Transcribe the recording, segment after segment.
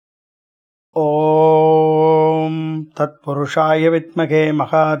ஓம் தத்புருஷாய வித்மகே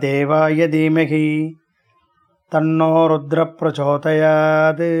மகாதேவாய தீமகி தன்னோ ருத்ர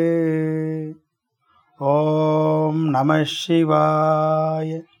பிரச்சோதயாத். ஓம் நம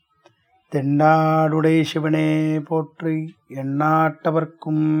சிவாய. தென்னாடுடைய சிவனே போற்றி,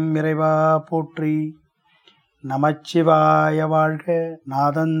 எந்நாட்டவர்க்கும் இறைவா போற்றி. நமச்சிவாய வாழ்க,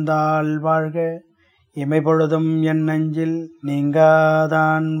 நாதந்தாள் வாழ்க, இமைப்பொழுதும் என் நெஞ்சில்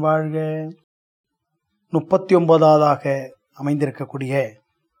நீங்காதான் வாழ்க. 39வது அமைந்திருக்கக்கூடிய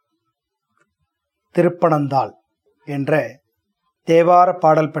திருப்பனந்தாள் என்ற தேவார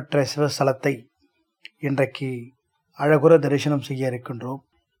பாடல் பெற்ற சிவஸ்தலத்தை இன்றைக்கு அழகுற தரிசனம் செய்ய இருக்கின்றோம்.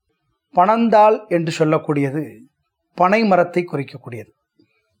 பனந்தாள் என்று சொல்லக்கூடியது பனை மரத்தை குறிக்கக்கூடியது.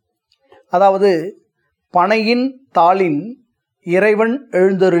 அதாவது பனையின் தாளின் இறைவன்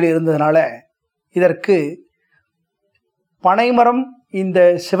எழுந்தருளி இருந்ததுனால இதற்கு பனைமரம் இந்த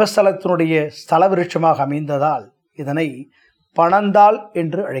சிவஸ்தலத்தினுடைய ஸ்தல விருட்சமாக அமைந்ததால் இதனை பனந்தாள்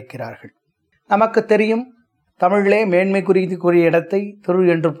என்று அழைக்கிறார்கள். நமக்கு தெரியும், தமிழிலே மேன்மை குறித்துக்குரிய இடத்தை திரு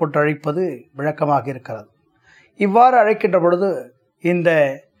என்று போட்டு அழைப்பது விளக்கமாக இருக்கிறது. இவ்வாறு அழைக்கின்ற பொழுது இந்த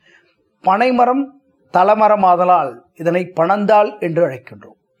பனைமரம் தலமரமாதலால் இதனை பனந்தாள் என்று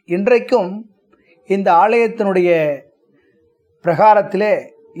அழைக்கின்றோம். இன்றைக்கும் இந்த ஆலயத்தினுடைய பிரகாரத்திலே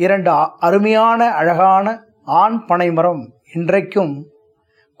 2 அருமையான அழகான ஆண் பனைமரம் இன்றைக்கும்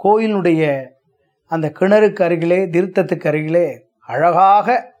கோயிலுடைய அந்த கிணறுக்கு அருகிலே, தீர்த்தத்துக்கு அருகிலே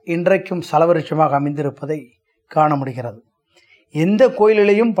அழகாக இன்றைக்கும் சலவருட்சமாக அமைந்திருப்பதை காண முடிகிறது. எந்த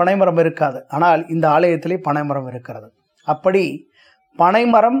கோயிலிலேயும் பனைமரம் இருக்காது, ஆனால் இந்த ஆலயத்திலே பனைமரம் இருக்கிறது. அப்படி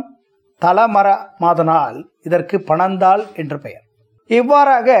பனைமரம் தலமரமாதனால் இதற்கு பனந்தாள் என்று பெயர்.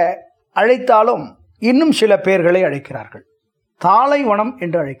 இவ்வாறாக அழைத்தாலும் இன்னும் சில பெயர்களை அழைக்கிறார்கள். தாளைவனம்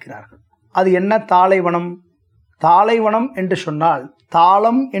என்று அழைக்கிறார்கள். அது என்ன தாளைவனம்? தாளைவனம் என்று சொன்னால்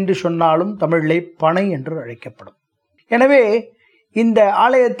தாளம் என்று சொன்னாலும் தமிழிலே பனை என்று அழைக்கப்படும். எனவே இந்த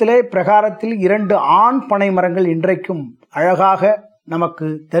ஆலயத்திலே பிரகாரத்தில் 2 ஆண் பனை மரங்கள் இன்றைக்கும் அழகாக நமக்கு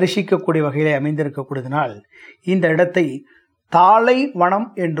தரிசிக்கக்கூடிய வகையிலே அமைந்திருக்கக்கூடியதனால் இந்த இடத்தை தாளைவனம்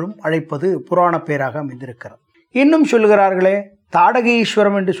என்றும் அழைப்பது புராண பெயராக அமைந்திருக்கிறது. இன்னும் சொல்கிறார்களே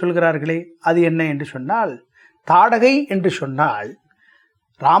தாடகீஸ்வரம் என்று சொல்கிறார்களே, அது என்ன என்று சொன்னால், தாடகை என்று சொன்னால்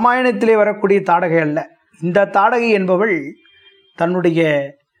இராமாயணத்திலே வரக்கூடிய தாடகை அல்ல. இந்த தாடகை என்பவள் தன்னுடைய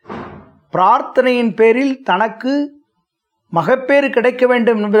பிரார்த்தனையின் பேரில் தனக்கு மகப்பேறு கிடைக்க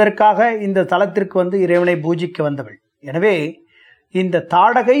வேண்டும் என்பதற்காக இந்த தலத்திற்கு வந்து இறைவனை பூஜிக்க வந்தவள். எனவே இந்த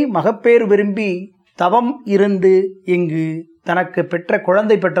தாடகை மகப்பேறு விரும்பி தவம் இருந்து இங்கு தனக்கு பெற்ற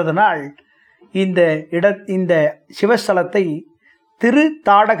குழந்தை பெற்றதனால் இந்த சிவஸ்தலத்தை திரு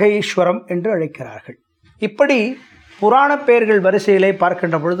தாடகைஸ்வரம் என்று அழைக்கிறார்கள். இப்படி புராண பெயர்கள் வரிசையிலே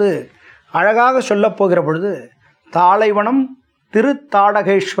பார்க்கின்ற பொழுது அழகாக சொல்லப் போகிற பொழுது தாளைவனம் திரு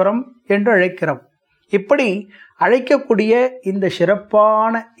தாடகைஸ்வரம் என்று அழைக்கிறோம். இப்படி அழைக்கக்கூடிய இந்த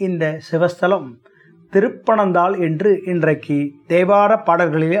சிறப்பான இந்த சிவஸ்தலம் திருப்பனந்தாள் என்று இன்றைக்கு தேவார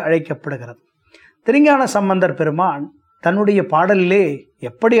பாடல்களிலே அழைக்கப்படுகிறது. திருஞான சம்பந்தர் பெருமான் தன்னுடைய பாடலிலே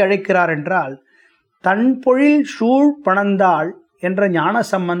எப்படி அழைக்கிறார் என்றால், தன்பொழில் சூழ் பனந்தாள் என்ற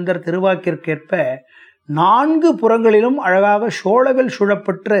ஞானசம்பந்தர் திருவாக்கிற்கேற்ப 4 புறங்களிலும் அழகாக சோழவில்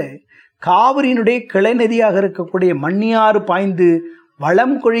சூழப்பட்டு காவிரியினுடைய கிளை நதியாக இருக்கக்கூடிய மண்ணியாறு பாய்ந்து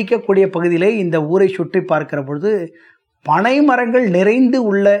வளம் கொழிக்கக்கூடிய பகுதியிலே இந்த ஊரை சுற்றி பார்க்கிற பொழுது பனை மரங்கள் நிறைந்து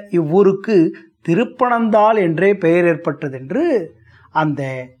உள்ள இவ்வூருக்கு திருப்பனந்தாள் என்றே பெயர் ஏற்பட்டது என்று அந்த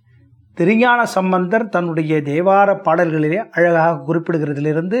திருஞான சம்பந்தர் தன்னுடைய தேவார பாடல்களிலே அழகாக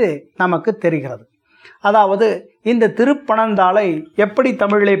குறிப்பிடுகிறதிலிருந்து நமக்கு தெரிகிறது. அதாவது இந்த திருப்பனந்தாளை எப்படி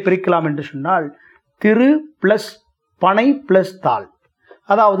தமிழிலே பிரிக்கலாம் என்று சொன்னால், திரு ப்ளஸ் பனை ப்ளஸ் தாள்,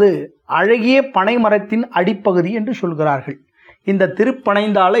 அதாவது அழகிய பனை மரத்தின் அடிப்பகுதி என்று சொல்கிறார்கள். இந்த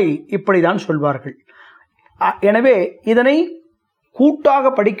திருப்பனைந்தாளை இப்படிதான் சொல்வார்கள். எனவே இதனை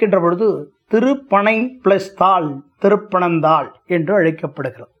கூட்டாக படிக்கின்ற பொழுது திருப்பனை ப்ளஸ் தாள் திருப்பனந்தாள் என்று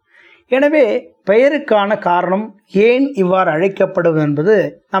அழைக்கப்படுகிறது. எனவே பெயருக்கான காரணம் ஏன் இவ்வாறு அழைக்கப்படுவது என்பது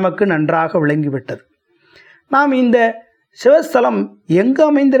நமக்கு நன்றாக விளங்கிவிட்டது. நாம் இந்த சிவஸ்தலம் எங்கு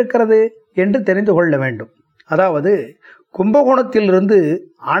அமைந்திருக்கிறது என்று தெரிந்து கொள்ள வேண்டும். அதாவது கும்பகோணத்திலிருந்து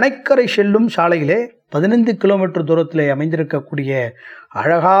அணைக்கரை செல்லும் சாலையிலே 15 கிலோமீட்டர் தூரத்திலே அமைந்திருக்கக்கூடிய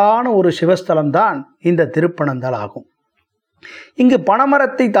அழகான ஒரு சிவஸ்தலம்தான் இந்த திருப்பனந்தாள் ஆகும். இங்கு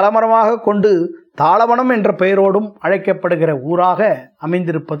பனமரத்தை தலமரமாக கொண்டு தாளவனம் என்ற பெயரோடும் அழைக்கப்படுகிற ஊராக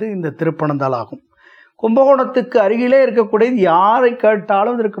அமைந்திருப்பது இந்த திருப்பனந்தாள் ஆகும். கும்பகோணத்துக்கு அருகிலே இருக்கக்கூடியது யாரை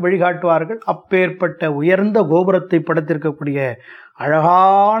கேட்டாலும் இதற்கு வழிகாட்டுவார்கள். அப்பேற்பட்ட உயர்ந்த கோபுரத்தை படைத்திருக்கக்கூடிய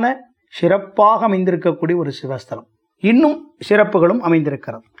அழகான சிறப்பாக அமைந்திருக்கக்கூடிய ஒரு சிவஸ்தலம். இன்னும் சிறப்புகளும்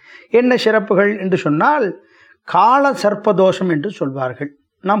அமைந்திருக்கிறது. என்ன சிறப்புகள் என்று சொன்னால், கால சர்ப்பதோஷம் என்று சொல்வார்கள்.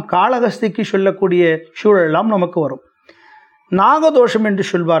 நாம் காளகஸ்திக்கு சொல்லக்கூடிய சூழலெல்லாம் நமக்கு வரும். நாகதோஷம் என்று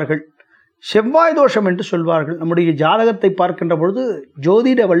சொல்வார்கள், செவ்வாய் தோஷம் என்று சொல்வார்கள். நம்முடைய ஜாதகத்தை பார்க்கின்ற பொழுது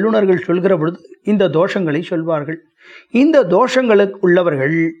ஜோதிட வல்லுநர்கள் சொல்கிற பொழுது இந்த தோஷங்களை சொல்வார்கள். இந்த தோஷங்களுக்கு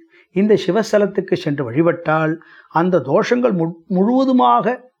உள்ளவர்கள் இந்த சிவஸ்தலத்துக்கு சென்று வழிபட்டால் அந்த தோஷங்கள்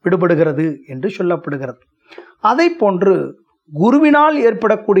முழுவதுமாக விடுபடுகிறது என்று சொல்லப்படுகிறது. அதை போன்று குருவினால்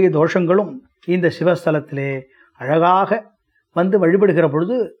ஏற்படக்கூடிய தோஷங்களும் இந்த சிவஸ்தலத்திலே அழகாக வந்து வழிபடுகிற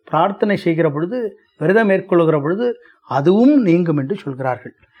பொழுது, பிரார்த்தனை செய்கிற பொழுது, விரதம் மேற்கொள்கிற பொழுது அதுவும் நீங்கும் என்று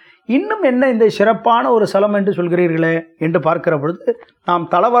சொல்கிறார்கள். இன்னும் என்ன இந்த சிறப்பான ஒரு ஸ்தலம் என்று சொல்கிறீர்களே என்று பார்க்கிற பொழுது, நாம்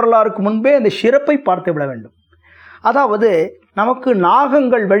தல வரலாறுக்கு முன்பே அந்த சிறப்பை பார்த்து விட வேண்டும். அதாவது நமக்கு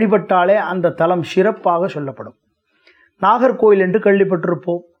நாகங்கள் வழிபட்டாலே அந்த தலம் சிறப்பாக சொல்லப்படும். நாகர்கோயில் என்று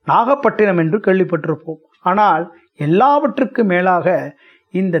கேள்விப்பட்டிருப்போம், நாகப்பட்டினம் என்று கேள்விப்பட்டிருப்போம். ஆனால் எல்லாவற்றுக்கும் மேலாக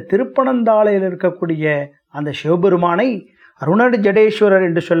இந்த திருப்பனந்தாளையில் இருக்கக்கூடிய அந்த சிவபெருமானை அருணஜடேஸ்வரர்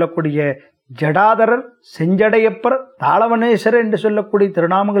என்று சொல்லக்கூடிய ஜடாதரர், செஞ்சடையப்பர், தாளவனேஸ்வரர் என்று சொல்லக்கூடிய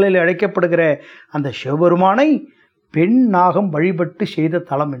திருநாமங்களில் அழைக்கப்படுகிற அந்த சிவபெருமானை பெண் நாகம் வழிபட்டு செய்த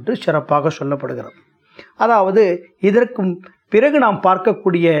தலம் என்று சிறப்பாக சொல்லப்படுகிறது. அதாவது இதற்கு பிறகு நாம்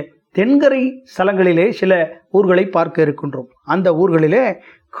பார்க்கக்கூடிய தென்கரை ஸ்தலங்களிலே சில ஊர்களை பார்க்க இருக்கின்றோம். அந்த ஊர்களிலே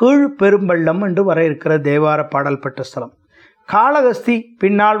கீழ் பெரும்பள்ளம் என்று வர இருக்கிற தேவார பாடல் பெற்ற ஸ்தலம். காளகஸ்தி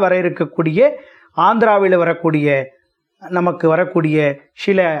பின்னால் வர இருக்கக்கூடிய ஆந்திராவில் வரக்கூடிய நமக்கு வரக்கூடிய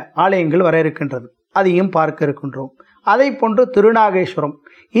சில ஆலயங்கள் வர இருக்கின்றது, அதையும் பார்க்க இருக்கின்றோம். அதை போன்று திருநாகேஸ்வரம்,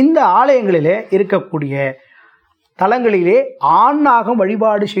 இந்த ஆலயங்களிலே இருக்கக்கூடிய தலங்களிலே ஆண் நாகம்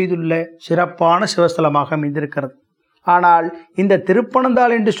வழிபாடு செய்துள்ள சிறப்பான சிவஸ்தலமாக அமைந்திருக்கிறது. ஆனால் இந்த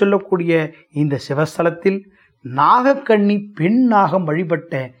திருப்பனந்தாள் என்று சொல்லக்கூடிய இந்த சிவஸ்தலத்தில் நாகக்கண்ணி பெண் நாகம்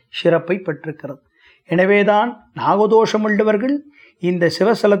வழிபட்ட சிறப்பை பெற்றிருக்கிறது. எனவேதான் நாகதோஷம் உள்ளவர்கள் இந்த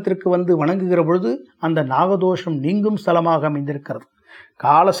சிவஸ்தலத்திற்கு வந்து வணங்குகிற பொழுது அந்த நாகதோஷம் நீங்கும் ஸ்தலமாக அமைந்திருக்கிறது.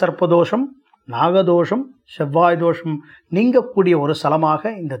 கால சர்ப்பதோஷம், நாகதோஷம், செவ்வாய் தோஷம் நீங்கக்கூடிய ஒரு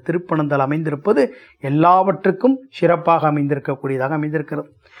ஸ்தலமாக இந்த திருப்பனந்தாள் அமைந்திருப்பது எல்லாவற்றுக்கும் சிறப்பாக அமைந்திருக்கக்கூடியதாக அமைந்திருக்கிறது.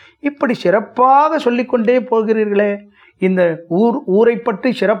 இப்படி சிறப்பாக சொல்லிக்கொண்டே போகிறீர்களே, இந்த ஊரை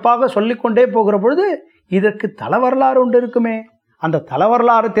பற்றி சிறப்பாக சொல்லிக்கொண்டே போகிற பொழுது இதற்கு தல வரலாறு ஒன்று இருக்குமே, அந்த தல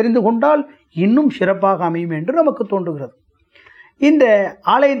வரலாறு தெரிந்து கொண்டால் இன்னும் சிறப்பாக அமையும் என்று நமக்கு தோன்றுகிறது. இந்த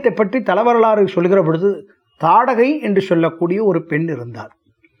ஆலயத்தை பற்றி தல வரலாறு சொல்கிற பொழுது தாடகை என்று சொல்லக்கூடிய ஒரு பெண் இருந்தார்.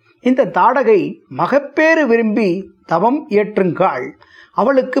 இந்த தாடகை மகப்பேறு விரும்பி தவம் இயற்றுங்காள்.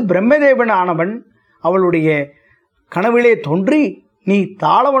 அவளுக்கு பிரம்மதேவன் ஆனவன் அவளுடைய கனவிலே தோன்றி, நீ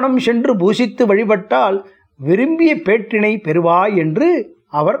தாளவனம் சென்று பூசித்து வழிபட்டால் விரும்பிய பேற்றினை பெறுவாய் என்று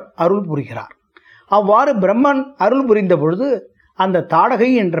அவர் அருள் புரிகிறார். அவ்வாறு பிரம்மன் அருள் புரிந்த பொழுது அந்த தாடகை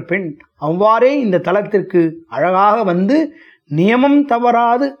என்ற பெண் அவ்வாறே இந்த தலத்திற்கு அழகாக வந்து நியமம்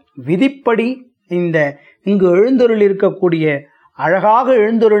தவறாது விதிப்படி இங்கு எழுந்தருள் இருக்கக்கூடிய அழகாக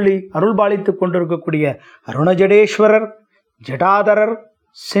எழுந்தருளி அருள்பாலித்து கொண்டிருக்கக்கூடிய அருணஜடேஸ்வரர், ஜடாதரர்,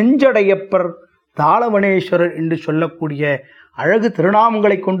 செஞ்சடையப்பர், தாளவனேஸ்வரர் என்று சொல்லக்கூடிய அழகு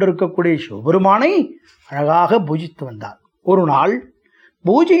திருநாமங்களை கொண்டிருக்கக்கூடிய சிவபெருமானை அழகாக பூஜித்து வந்தார். ஒரு நாள்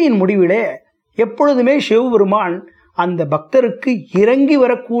பூஜையின் முடிவிலே எப்பொழுதுமே சிவபெருமான் அந்த பக்தருக்கு இறங்கி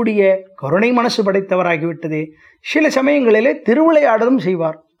வரக்கூடிய கருணை மனசு படைத்தவராகிவிட்டதே. சில சமயங்களிலே திருவிளையாடலும்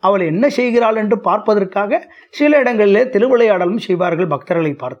செய்வார். அவள் என்ன செய்கிறாள் என்று பார்ப்பதற்காக சில இடங்களிலே திருவிளையாடலும் செய்வார்கள்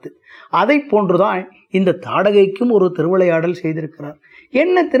பக்தர்களை பார்த்து. அதை போன்றுதான் இந்த தாடகைக்கும் ஒரு திருவிளையாடல் செய்திருக்கிறார்.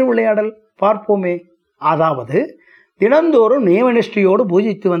 என்ன திருவிளையாடல் பார்ப்போமே. அதாவது தினந்தோறும் நியமனிஷ்டையோடு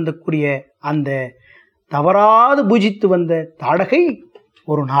பூஜித்து வந்தக்கூடிய அந்த தவறாது பூஜித்து வந்த தாடகை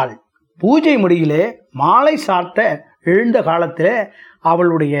ஒரு நாள் பூஜை முடியிலே மாலை சாத்த எழுந்த காலத்தில்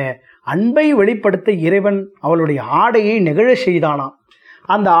அவளுடைய அன்பை வெளிப்படுத்த இறைவன் அவளுடைய ஆடையை நெகிழ செய்தானாம்.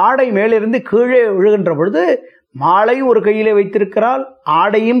 அந்த ஆடை மேலிருந்து கீழே விழுகின்ற பொழுது மாலை ஒரு கையிலே வைத்திருக்கிறாள்,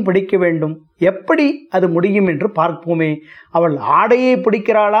 ஆடையும் பிடிக்க வேண்டும். எப்படி அது முடியும் என்று பார்ப்போமே. அவள் ஆடையை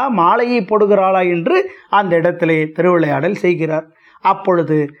பிடிக்கிறாளா மாலையை போடுகிறாளா என்று அந்த இடத்திலே திருவிளையாடல் செய்கிறார்.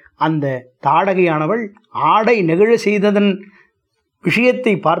 அப்பொழுது அந்த தாடகையானவள் ஆடை நெகிழ செய்ததன்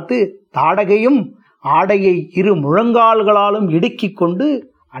விஷயத்தை பார்த்து தாடகையும் ஆடையை இரு முழங்கால்களாலும் இடுக்கிக் கொண்டு,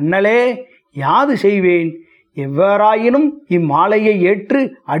 அண்ணலே யாது செய்வேன், எவ்வாறாயினும் இம்மாலையை ஏற்று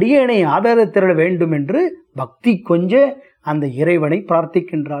அடியேனை ஆதரத்திட வேண்டும் என்று பக்தி கொஞ்ச அந்த இறைவனை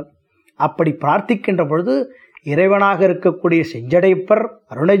பிரார்த்திக்கின்றாள். அப்படி பிரார்த்திக்கின்ற பொழுது இறைவனாக இருக்கக்கூடிய செஞ்சடையப்பர்,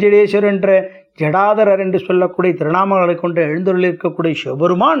 அருணஜடேஸ்வரர் என்ற ஜடாதரர் என்று சொல்லக்கூடிய திருநாமங்களை கொண்டு எழுந்துள்ளிருக்கக்கூடிய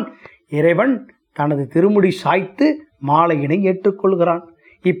சிவபெருமான் இறைவன் தனது திருமுடி சாய்த்து மாலையினை ஏற்றுக்கொள்கிறான்.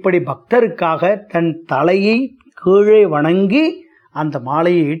 இப்படி பக்தருக்காக தன் தலையை கீழே வணங்கி அந்த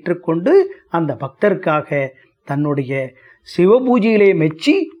மாலையை ஏற்றுக்கொண்டு அந்த பக்தருக்காக தன்னுடைய சிவபூஜையிலே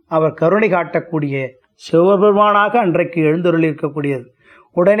மெச்சி அவர் கருணை காட்டக்கூடிய சிவபெருமானாக அன்றைக்கு எழுந்தருளிருக்கக்கூடியது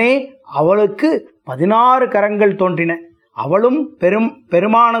உடனே அவளுக்கு 16 கரங்கள் தோன்றின. அவளும்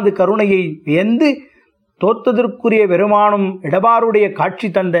பெருமானது கருணையை வியந்து தோத்ததற்குரிய பெருமானும் இடபாருடைய காட்சி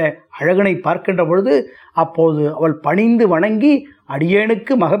தந்த அழகனை பார்க்கின்ற பொழுது அப்போது அவள் பணிந்து வணங்கி,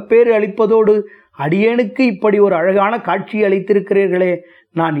 அடியேனுக்கு மகப்பேறு அளிப்பதோடு அடியேனுக்கு இப்படி ஒரு அழகான காட்சி அளித்திருக்கிறீர்களே,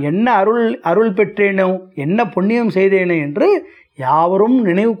 நான் என்ன அருள் பெற்றேனோ, என்ன புண்ணியம் செய்தேனோ என்று யாவரும்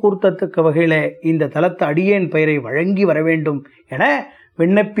நினைவு கூர்த்தத்தக்க வகையில் இந்த தலத்து அடியேன் பெயரை வழங்கி வர வேண்டும் என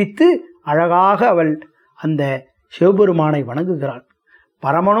விண்ணப்பித்து அழகாக அவள் அந்த சிவபெருமானை வணங்குகிறாள்.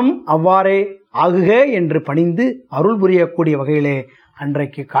 பரமனும் அவ்வாறே ஆகுக என்று பணிந்து அருள் புரியக்கூடிய வகையிலே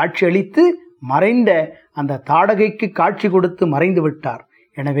அன்றைக்கு காட்சி அளித்து மறைந்த அந்த தாடகைக்கு காட்சி கொடுத்து மறைந்து விட்டார்.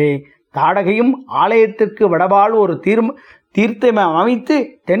 எனவே தாடகையும் ஆலயத்திற்கு வடபால் ஒரு தீர்த்தம் அமைத்து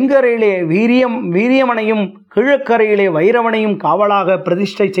தென்கரையிலே வீரியமனையும் கிழக்கரையிலே வைரவனையும் காவலாக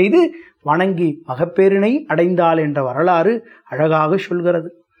பிரதிஷ்டை செய்து வணங்கி மகப்பேறினை அடைந்தாள் என்ற வரலாறு அழகாக சொல்கிறது.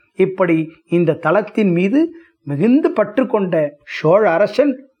 இப்படி இந்த தலத்தின் மீது மிகுந்து பற்று கொண்ட சோழ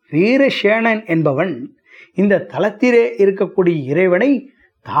அரசன் வீரசேனன் என்பவன் இந்த தலத்திலே இருக்கக்கூடிய இறைவனை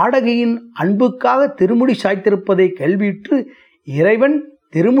தாடகையின் அன்புக்காக திருமுடி சாய்த்திருப்பதை கேள்வியுற்று இறைவன்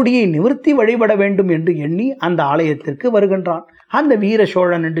திருமுடியை நிவர்த்தி வழிபட வேண்டும் என்று எண்ணி அந்த ஆலயத்திற்கு வருகின்றான். அந்த வீர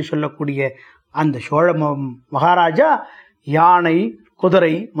சோழன் என்று சொல்லக்கூடிய அந்த சோழ மகாராஜா யானை,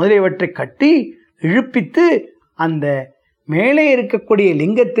 குதிரை முதலியவற்றை கட்டி இழுப்பித்து அந்த மேலே இருக்கக்கூடிய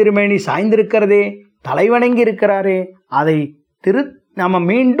லிங்க திருமேனி சாய்ந்திருக்கிறதே, தலைவணங்கி இருக்கிறாரே, அதை நம்ம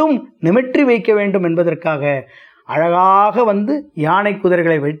மீண்டும் நிமிற்றி வைக்க வேண்டும் என்பதற்காக அழகாக வந்து யானை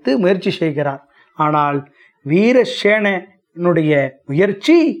குதிரைகளை வைத்து முயற்சி செய்கிறார். ஆனால் வீரசேனனுடைய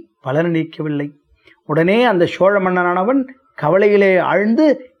முயற்சி பலனளிக்கவில்லை. உடனே அந்த சோழ மன்னனானவன் கவலையிலே ஆழ்ந்து,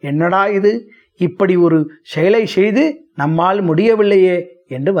 என்னடா இது, இப்படி ஒரு செயலை செய்து நம்மால் முடியவில்லையே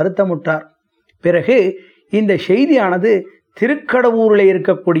என்று வருத்தமுற்றார். பிறகு இந்த செய்தியானது திருக்கடவூரில்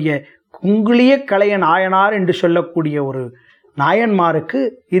இருக்கக்கூடிய குங்குளிய கலைய நாயனார் என்று சொல்லக்கூடிய ஒரு நாயன்மாருக்கு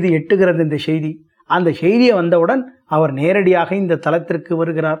இது எட்டுகிறது இந்த செய்தி. அந்த செய்தியை வந்தவுடன் அவர் நேரடியாக இந்த தலத்திற்கு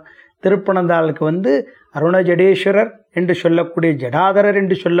வருகிறார். திருப்பனந்தாளுக்கு வந்து அருணஜடேஸ்வரர் என்று சொல்லக்கூடிய ஜடாதரர்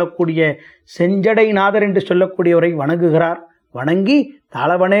என்று சொல்லக்கூடிய செஞ்சடைநாதர் என்று சொல்லக்கூடியவரை வணங்குகிறார். வணங்கி,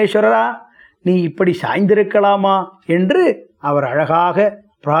 தாளவனேஸ்வரரா, நீ இப்படி சாய்ந்திருக்கலாமா என்று அவர் அழகாக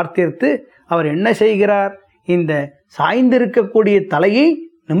பிரார்த்தித்து அவர் என்ன செய்கிறார், இந்த சாய்ந்திருக்கக்கூடிய தலையை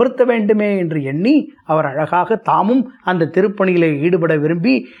நிமிர்த்த வேண்டுமே என்று எண்ணி அவர் அழகாக தாமும் அந்த திருப்பணியிலே ஈடுபட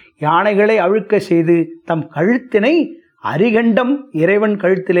விரும்பி யானைகளை அழுக்க செய்து தம் கழுத்தினை அரிகண்டம் இறைவன்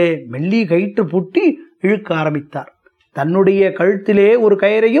கழுத்திலே மெல்லி கயிற்று பூட்டி இழுக்க ஆரம்பித்தார். தன்னுடைய கழுத்திலே ஒரு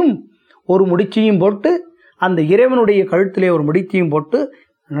கயிறையும் ஒரு முடிச்சையும் போட்டு அந்த இறைவனுடைய கழுத்திலே ஒரு முடிச்சையும் போட்டு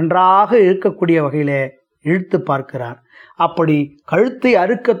நன்றாக இழுக்கக்கூடிய வகையிலே இழுத்து பார்க்கிறார். அப்படி கழுத்தை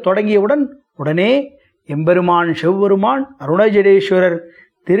அறுக்க தொடங்கியவுடன் உடனே எம்பெருமான் சிவபெருமான் அருணஜடேஸ்வரர்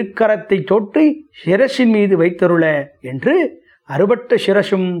திருக்கரத்தை தொற்றி சிரசின் மீது வைத்தருள என்று அறுபட்ட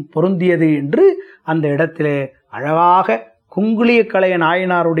சிரசும் பொருந்தியது என்று அந்த இடத்திலே அழகாக குங்குளிய கலைய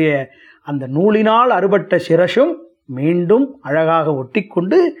நாயனாருடைய அந்த நூலினால் அறுபட்ட சிரசும் மீண்டும் அழகாக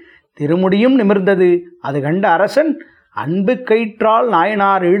ஒட்டிக்கொண்டு திருமுடியும் நிமிர்ந்தது. அது கண்ட அரசன் அன்பு கயிற்றால்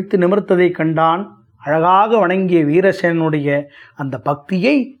நாயனார் இழுத்து நிமிர்த்ததை கண்டான். அழகாக வணங்கிய வீரசேனனுடைய அந்த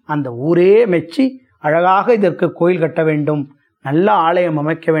பக்தியை அந்த ஊரே மெச்சி அழகாக இதற்கு கோயில் கட்ட வேண்டும், நல்ல ஆலயம்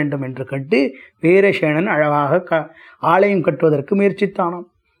அமைக்க வேண்டும் என்று கண்டு வீரசேனன் அழகாக ஆலயம் கட்டுவதற்கு முயற்சித்தானாம்.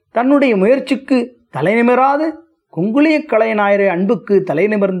 தன்னுடைய முயற்சிக்கு தலை நிமிராது குங்குளிய கலைநாயரை அன்புக்கு தலை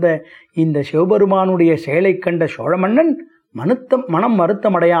நிமிர்ந்த இந்த சிவபெருமானுடைய செயலை கண்ட சோழ மன்னன் மனம்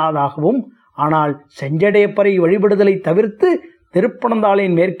வருத்தமடையாதாகவும், ஆனால் செஞ்சடையப்பரை வழிபடுதலை தவிர்த்து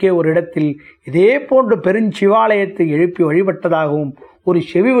திருப்பனந்தாளின் மேற்கே ஒரு இடத்தில் இதே போன்ற பெருஞ்சிவாலயத்தை எழுப்பி வழிபட்டதாகவும் ஒரு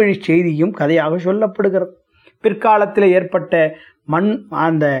செவி வழி செய்தியும் கதையாக சொல்லப்படுகிறது. பிற்காலத்தில் ஏற்பட்ட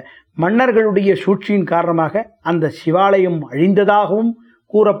அந்த மன்னர்களுடைய சூழ்ச்சியின் காரணமாக அந்த சிவாலயம் அழிந்ததாகவும்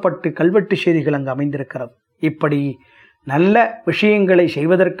கூறப்பட்டு கல்வெட்டு செய்திகள் அங்கு அமைந்திருக்கிறது. இப்படி நல்ல விஷயங்களை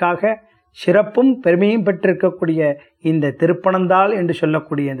செய்வதற்காக சிறப்பும் பெருமையும் பெற்றிருக்கக்கூடிய இந்த திருப்பனந்தாள் என்று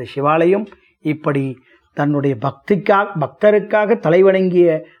சொல்லக்கூடிய இந்த சிவாலயம் இப்படி தன்னுடைய பக்தருக்காக தலைவணங்கிய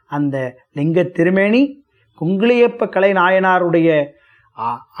அந்த லிங்க திருமேனி குங்குளியப்ப கலை நாயனாருடைய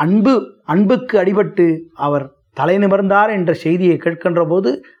அன்புக்கு அடிபட்டு அவர் தலை நிமிர்ந்தார் என்ற செய்தியை கேட்கின்ற போது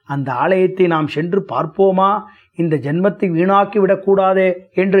அந்த ஆலயத்தை நாம் சென்று பார்ப்போமா, இந்த ஜென்மத்தை வீணாக்கி விடக்கூடாதே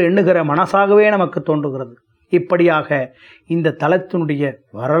என்று எண்ணுகிற மனசாகவே நமக்கு தோன்றுகிறது. இப்படியாக இந்த தலத்தினுடைய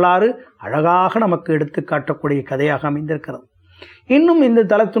வரலாறு அழகாக நமக்கு எடுத்து காட்டக்கூடிய கதையாக அமைந்திருக்கிறது. இன்னும் இந்த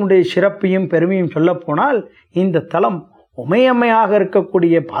தலத்தினுடைய சிறப்பையும் பெருமையும் சொல்லப்போனால், இந்த தலம் உமையம்மையாக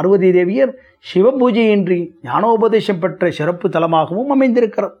இருக்கக்கூடிய பார்வதி தேவியர் சிவபூஜையின்றி ஞானோபதேசம் பெற்ற சிறப்பு தலமாகவும்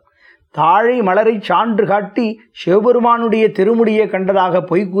அமைந்திருக்கிறது. தாழை மலரை சான்று காட்டி சிவபெருமானுடைய திருமுடியை கண்டதாக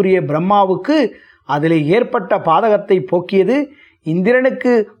பொய் கூறிய பிரம்மாவுக்கு அதில் ஏற்பட்ட பாதகத்தை போக்கியது.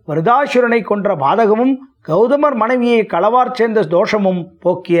 இந்திரனுக்கு வருதாசுரனை கொன்ற பாதகமும் கௌதமர் மனைவியை களவார் சேர்ந்த தோஷமும்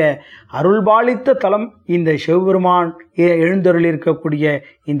போக்கிய அருள்பாலித்த தலம் இந்த சிவபெருமான் எழுந்தருளிருக்கக்கூடிய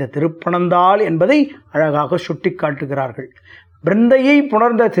இந்த திருப்பனந்தாள் என்பதை அழகாக சுட்டி காட்டுகிறார்கள். பிருந்தையை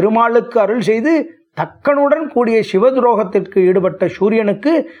புணர்ந்த திருமாலுக்கு அருள் செய்து தக்கனுடன் கூடிய சிவ துரோகத்திற்கு ஈடுபட்ட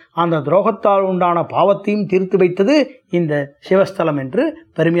சூரியனுக்கு அந்த துரோகத்தால் உண்டான பாவத்தையும் தீர்த்து வைத்தது இந்த சிவஸ்தலம் என்று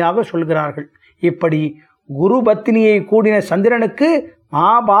பெருமையாக சொல்கிறார்கள். இப்படி குரு பத்தினியை கூடின சந்திரனுக்கு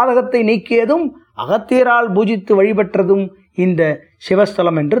மாபாதகத்தை நீக்கியதும் அகத்தியரால் பூஜித்து வழிபட்டதும் இந்த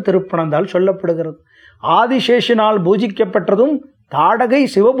சிவஸ்தலம் என்று திருப்பனந்தாள் சொல்லப்படுகிறது. ஆதிசேஷனால் பூஜிக்கப்பட்டதும் தாடகை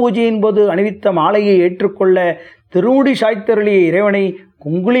சிவபூஜையின் போது அணிவித்த மாலையை ஏற்றுக்கொள்ள திருமுடி சாய்த்தருளிய இறைவனை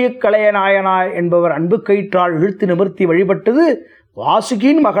குங்குளியக்கலைய நாயனார் என்பவர் அன்பு கயிற்றால் இழுத்து நிமிர்த்தி வழிபட்டது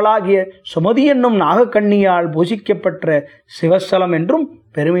வாசுகியின் மகளாகிய சுமதி என்னும் நாகக்கண்ணியால் பூஜிக்கப்பட்ட சிவஸ்தலம் என்றும்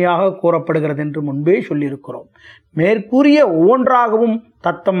பெருமையாக கூறப்படுகிறது என்று முன்பே சொல்லியிருக்கிறோம். மேற்கூறிய ஒவ்வொன்றாகவும்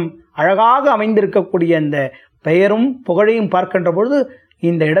தத்தம் அழகாக அமைந்திருக்கக்கூடிய இந்த பெயரும் புகழையும் பார்க்கின்ற பொழுது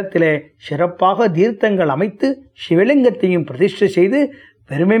இந்த இடத்திலே சிறப்பாக தீர்த்தங்கள் அமைத்து சிவலிங்கத்தையும் பிரதிஷ்டை செய்து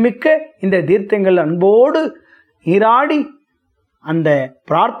பெருமைமிக்க இந்த தீர்த்தங்கள் அன்போடு நீராடி அந்த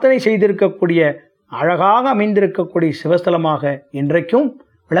பிரார்த்தனை செய்திருக்கக்கூடிய அழகாக அமைந்திருக்கக்கூடிய சிவஸ்தலமாக இன்றைக்கும்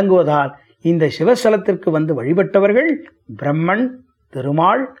விளங்குவதால் இந்த சிவஸ்தலத்திற்கு வந்து வழிபட்டவர்கள் பிரம்மன்,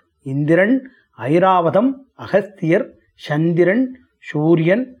 திருமால், இந்திரன், ஐராவதம், அகஸ்தியர், சந்திரன்,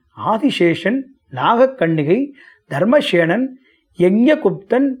 சூரியன், ஆதிசேஷன், நாகக்கண்ணிகை, தர்மசேனன்,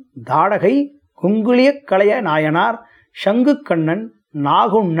 யஞகுப்தன், தாடகை, குங்குளியக்கலைய நாயனார், சங்குக்கண்ணன்,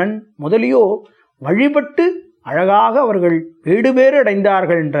 நாகுண்ணன் முதலியோர் வழிபட்டு அழகாக அவர்கள் வீடு பேறு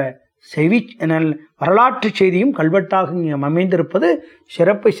அடைந்தார்கள் என்ற வரலாற்று செய்தியும் கல்வெட்டாக அமைந்திருப்பது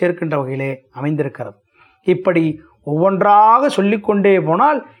சிறப்பை சேர்க்கின்ற வகையிலே அமைந்திருக்கிறது. இப்படி ஒவ்வொன்றாக சொல்லிக்கொண்டே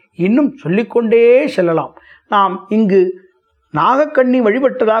போனால் இன்னும் சொல்லிக்கொண்டே செல்லலாம். நாம் இங்கு நாகக்கண்ணி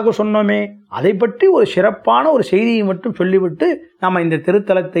வழிபட்டதாக சொன்னோமே, அதை பற்றி ஒரு சிறப்பான ஒரு செய்தியை மட்டும் சொல்லிவிட்டு நாம் இந்த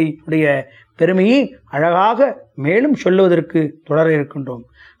திருத்தலத்தை உடைய பெருமையை அழகாக மேலும் சொல்லுவதற்கு தொடர இருக்கின்றோம்.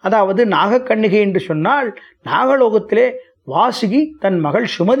 அதாவது நாகக்கண்ணிகை என்று சொன்னால் நாகலோகத்திலே வாசுகி தன் மகள்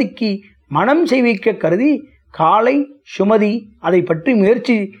சுமதிக்கு மனம் செய்விக்க கருதி காலை சுமதி அதை பற்றி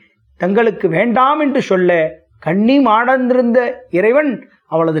முயற்சி தங்களுக்கு வேண்டாம் என்று சொல்ல கண்ணி மாடந்திருந்த இறைவன்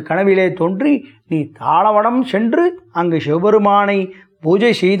அவளது கனவிலே தோன்றி நீ தாளவனம் சென்று அங்கு சிவபெருமானை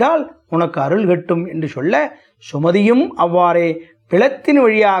பூஜை செய்தால் உனக்கு அருள் கட்டும் என்று சொல்ல சுமதியும் அவ்வாறே பிளத்தின்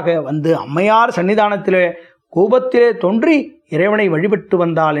வழியாக வந்து அம்மையார் சன்னிதானத்திலே கோபத்திலே தோன்றி இறைவனை வழிபட்டு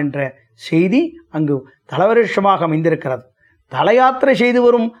வந்தாள் என்ற செய்தி அங்கு தலவருஷமாக அமைந்திருக்கிறது. தல யாத்திரை செய்து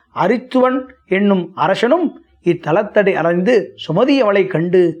வரும் அரித்துவன் என்னும் அரசனும் இத்தலத்தடை அடைந்து சுமதி அவளை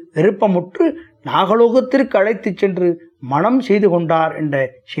கண்டு விருப்பமுற்று நாகலோகத்திற்கு அழைத்து சென்று மனம் செய்து கொண்டார் என்ற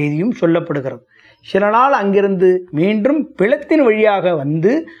செய்தியும் சொல்லப்படுகிறது. சில நாள் அங்கிருந்து மீண்டும் பிளத்தின் வழியாக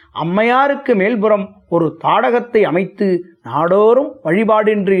வந்து அம்மையாருக்கு மேல்புறம் ஒரு தாடகத்தை அமைத்து நாடோறும்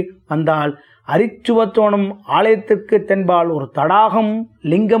வழிபாடின்றி வந்தால் அரிச்சுவத்தோனும் ஆலயத்திற்கு தென்பால் ஒரு தடாகம்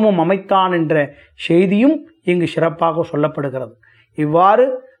லிங்கமும் அமைத்தான் என்ற செய்தியும் இங்கு சிறப்பாக சொல்லப்படுகிறது. இவ்வாறு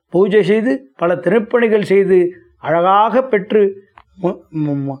பூஜை செய்து பல திருப்பணிகள் செய்து அழகாக பெற்று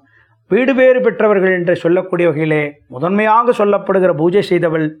வீடு பேறு பெற்றவர்கள் என்று சொல்லக்கூடிய வகையிலே முதன்மையாக சொல்லப்படுகிற பூஜை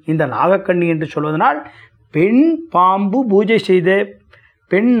செய்தவள் இந்த நாகக்கண்ணி என்று சொல்வதனால் பெண் பாம்பு பூஜை செய்த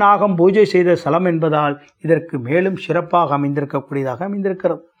பெண் நாகம் பூஜை செய்த ஸ்தலம் என்பதால் இதற்கு மேலும் சிறப்பாக அமைந்திருக்கக்கூடியதாக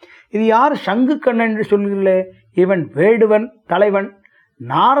அமைந்திருக்கிறது. இது யார்? சங்குக்கண்ணன் என்று சொல்கிறீர்களே, இவன் வேடுவன் தலைவன்.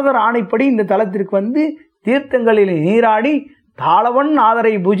 நாரதர் ஆணைப்படி இந்த தலத்திற்கு வந்து தீர்த்தங்களில் நீராடி தாளவன்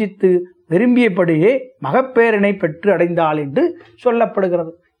நாதரை பூஜித்து விரும்பியபடியே மகப்பேரனை பெற்று அடைந்தாள் என்று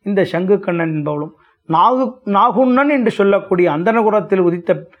சொல்லப்படுகிறது. இந்த சங்குக்கண்ணன் என்பவளும் நாகுண்ணன் என்று சொல்லக்கூடிய அந்தனகுரத்தில்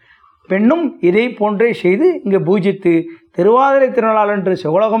உதித்த பெண்ணும் இதை போன்றே செய்து இங்கு பூஜித்து திருவாதிரை திருநாள் என்று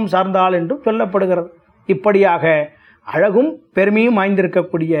சிவலோகம் சார்ந்தாள் என்றும் சொல்லப்படுகிறது. இப்படியாக அழகும் பெருமையும்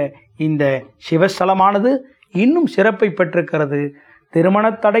வாய்ந்திருக்கக்கூடிய இந்த சிவஸ்தலமானது இன்னும் சிறப்பை பெற்றிருக்கிறது.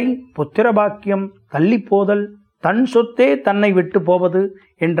 திருமணத்தடை, புத்திர பாக்கியம், தள்ளி போதல், தன் சொத்தே தன்னை விட்டு போவது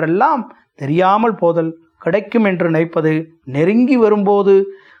என்றெல்லாம் தெரியாமல் போதல், கிடைக்கும் என்று நினைப்பது, நெருங்கி வரும்போது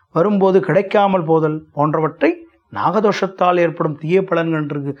கிடைக்காமல் போதல் போன்றவற்றை நாகதோஷத்தால் ஏற்படும் தீய பலன்கள்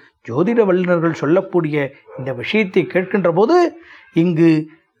என்று ஜோதிட வல்லுநர்கள் சொல்லக்கூடிய இந்த விஷயத்தை கேட்கின்ற போது இங்கு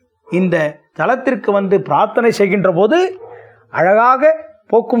இந்த தலத்திற்கு வந்து பிரார்த்தனை செய்கின்ற போது அழகாக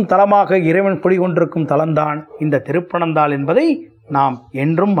போக்கும் தலமாக இறைவன் குடிகொண்டிருக்கும் தலம்தான் இந்த திருப்பனந்தாள் என்பதை நாம்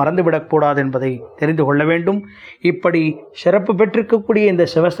என்றும் மறந்துவிடக்கூடாது என்பதை தெரிந்து கொள்ள வேண்டும். இப்படி சிறப்பு பெற்றிருக்கக்கூடிய இந்த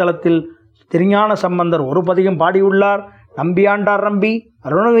சிவஸ்தலத்தில் திருஞான சம்பந்தர் ஒரு பதிகம் பாடியுள்ளார். நம்பியாண்டார் நம்பி,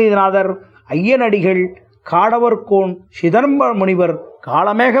 அருணகிரிநாதர், ஐயனடிகள், காடவர்கோன், சிதம்பர முனிவர்,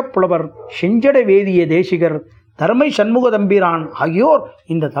 காளமேகப் புலவர், செஞ்சடை வேதிய தேசிகர், தருமை சண்முக தம்பிரான் ஆகியோர்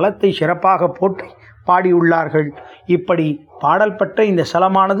இந்த தலத்தை சிறப்பாக போற்றி பாடியுள்ளார்கள். இப்படி பாடல் பெற்ற இந்த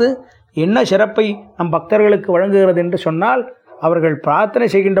ஸ்தலமானது என்ன சிறப்பை நம் பக்தர்களுக்கு வழங்குகிறது என்று சொன்னால், அவர்கள் பிரார்த்தனை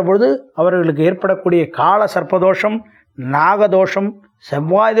செய்கின்ற பொழுது அவர்களுக்கு ஏற்படக்கூடிய கால சர்ப்பதோஷம், நாகதோஷம்,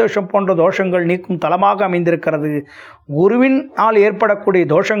 செவ்வாய் தோஷம் போன்ற தோஷங்கள் நீக்கும் தலமாக அமைந்திருக்கிறது. குருவினால் ஏற்படக்கூடிய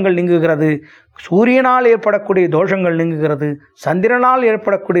தோஷங்கள் நீங்குகிறது, சூரியனால் ஏற்படக்கூடிய தோஷங்கள் நீங்குகிறது, சந்திரனால்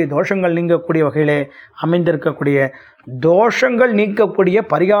ஏற்படக்கூடிய தோஷங்கள் நீங்கக்கூடிய வகையிலே அமைந்திருக்கக்கூடிய தோஷங்கள் நீக்கக்கூடிய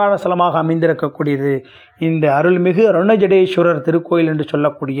பரிகார ஸ்தலமாக அமைந்திருக்கக்கூடியது இந்த அருள்மிகு அருணஜடேஸ்வரர் திருக்கோயில் என்று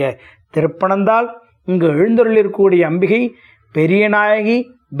சொல்லக்கூடிய திருப்பனந்தாள். இங்கு எழுந்தருளிருக்கக்கூடிய அம்பிகை பெரிய நாயகி,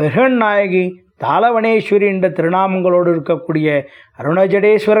 பெருகன் நாயகி, தாளவனேஸ்வரி என்ற திருநாமங்களோடு இருக்கக்கூடிய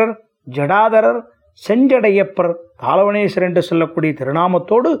அருணஜடேஸ்வரர், ஜடாதரர், செஞ்சடையப்பர், தாளவனேஸ்வரர் என்று சொல்லக்கூடிய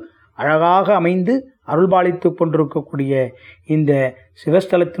திருநாமத்தோடு அழகாக அமைந்து அருள்பாலித்து கொண்டிருக்கக்கூடிய இந்த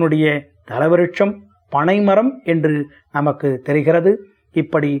சிவஸ்தலத்தினுடைய தலவிருட்சம் பனைமரம் என்று நமக்கு தெரிகிறது.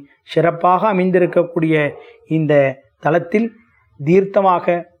 இப்படி சிறப்பாக அமைந்திருக்கக்கூடிய இந்த தலத்தில்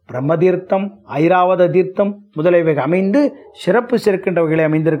தீர்த்தமாக பிரம்மதீர்த்தம், ஐராவத தீர்த்தம் முதலியவை அமைந்து சிறப்பு சேர்க்கின்ற வகையில்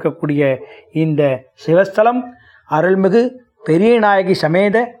அமைந்திருக்கக்கூடிய இந்த சிவஸ்தலம் அருள்மிகு பெரிய நாயகி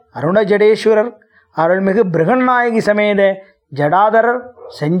சமேத அருணஜடேஸ்வரர், அருள்மிகு பிருகன்நாயகி சமேத ஜடாதரர்,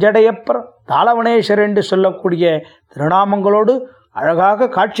 செஞ்சடையப்பர், தாளவனேஸ்வரர் என்று சொல்லக்கூடிய திருநாமங்களோடு அழகாக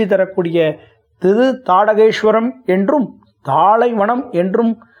காட்சி தரக்கூடிய திரு தாடகேஸ்வரம் என்றும் தாளைவனம்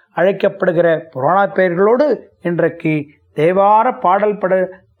என்றும் அழைக்கப்படுகிற புராண பெயர்களோடு இன்றைக்கு தேவார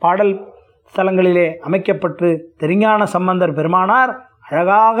பாடல் ஸ்தலங்களிலே அமைக்கப்பட்டு திருஞான சம்பந்தர் பெருமானார்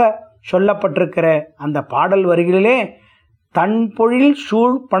அழகாக சொல்லப்பட்டிருக்கிற அந்த பாடல் வரிகளிலே தன்பொழில்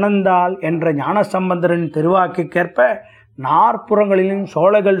சூழ் பணந்தாள் என்ற ஞானசம்பந்தரின் திருவாக்கிற்கேற்ப நாற்புறங்களிலும்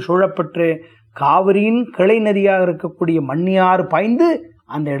சோலைகள் சூழப்பட்டு காவிரியின் கிளை நதியாக இருக்கக்கூடிய மண்ணியாறு பாய்ந்து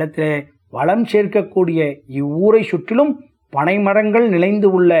அந்த இடத்திலே வளம் சேர்க்கக்கூடிய இவ்வூரை சுற்றிலும் பனைமரங்கள் நிலைந்து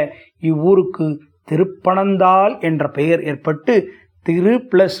உள்ள இவ்வூருக்கு திருப்பனந்தாள் என்ற பெயர் ஏற்பட்டு திரு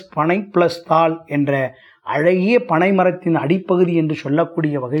பிளஸ் பனை பிளஸ் தாள் என்ற அழகிய பனைமரத்தின் அடிப்பகுதி என்று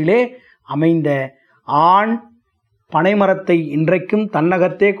சொல்லக்கூடிய வகையிலே அமைந்த ஆண் பனைமரத்தை இன்றைக்கும்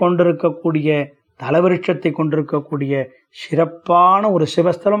தன்னகத்தே கொண்டிருக்கக்கூடிய தலவிருட்சத்தை கொண்டிருக்கக்கூடிய சிறப்பான ஒரு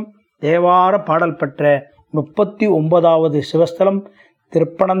சிவஸ்தலம். தேவார பாடல் பெற்ற 39வது சிவஸ்தலம்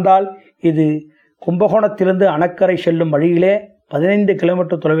திருப்பனந்தாள். இது கும்பகோணத்திலிருந்து அணக்கரை செல்லும் வழியிலே 15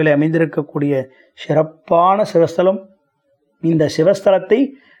 கிலோமீட்டர் தொலைவில் அமைந்திருக்கக்கூடிய சிறப்பான சிவஸ்தலம். இந்த சிவஸ்தலத்தை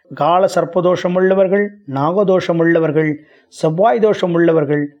கால சர்ப்பதோஷம் உள்ளவர்கள், நாகதோஷம் உள்ளவர்கள், செவ்வாய் தோஷம்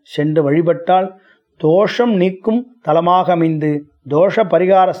உள்ளவர்கள் சென்று வழிபட்டால் தோஷம் நீக்கும் தலமாக அமைந்து தோஷ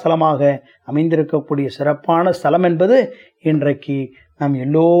பரிகார ஸ்தலமாக அமைந்திருக்கக்கூடிய சிறப்பான ஸ்தலம் என்பது இன்றைக்கு நாம்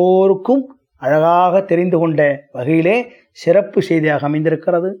எல்லோருக்கும் அழகாக தெரிந்து கொண்ட வகையிலே சிறப்பு செய்தியாக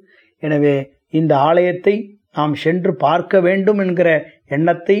அமைந்திருக்கிறது. எனவே இந்த ஆலயத்தை நாம் சென்று பார்க்க வேண்டும் என்கிற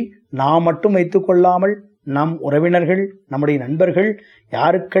எண்ணத்தை நாம் மட்டும் வைத்துக்கொள்ளாமல் நம் உறவினர்கள், நம்முடைய நண்பர்கள்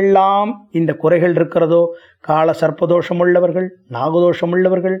யாருக்கெல்லாம் இந்த குறைகள் இருக்கிறதோ, கால சர்ப்பதோஷம் உள்ளவர்கள், நாகதோஷம்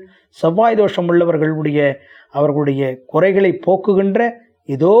உள்ளவர்கள், செவ்வாய் தோஷம் உள்ளவர்களுடைய அவர்களுடைய குறைகளை போக்குகின்ற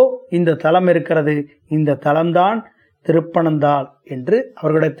இதோ இந்த தலம் இருக்கிறது, இந்த தலம்தான் திருப்பனந்தாள் என்று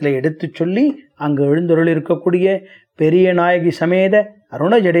அவர்களிடத்தில் எடுத்து சொல்லி அங்கு எழுந்தருள் இருக்கக்கூடிய பெரிய நாயகி சமேத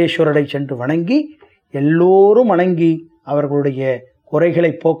அருணஜடேஸ்வரரை சென்று வணங்கி எல்லோரும் வணங்கி அவர்களுடைய குறைகளை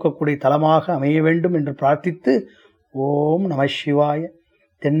போக்கக்கூடிய தலமாக அமைய வேண்டும் என்று பிரார்த்தித்து, ஓம் நம சிவாய.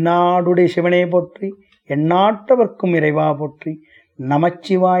 தென்னாடுடைய சிவனே போற்றி, எந்நாட்டவர்க்கும் இறைவா போற்றி.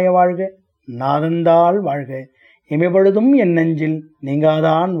 நமச்சிவாய வாழ்க, நாதந்தாள் வாழ்க, இமைபொழுதும் என் நெஞ்சில்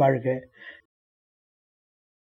நீங்காதான் வாழ்க.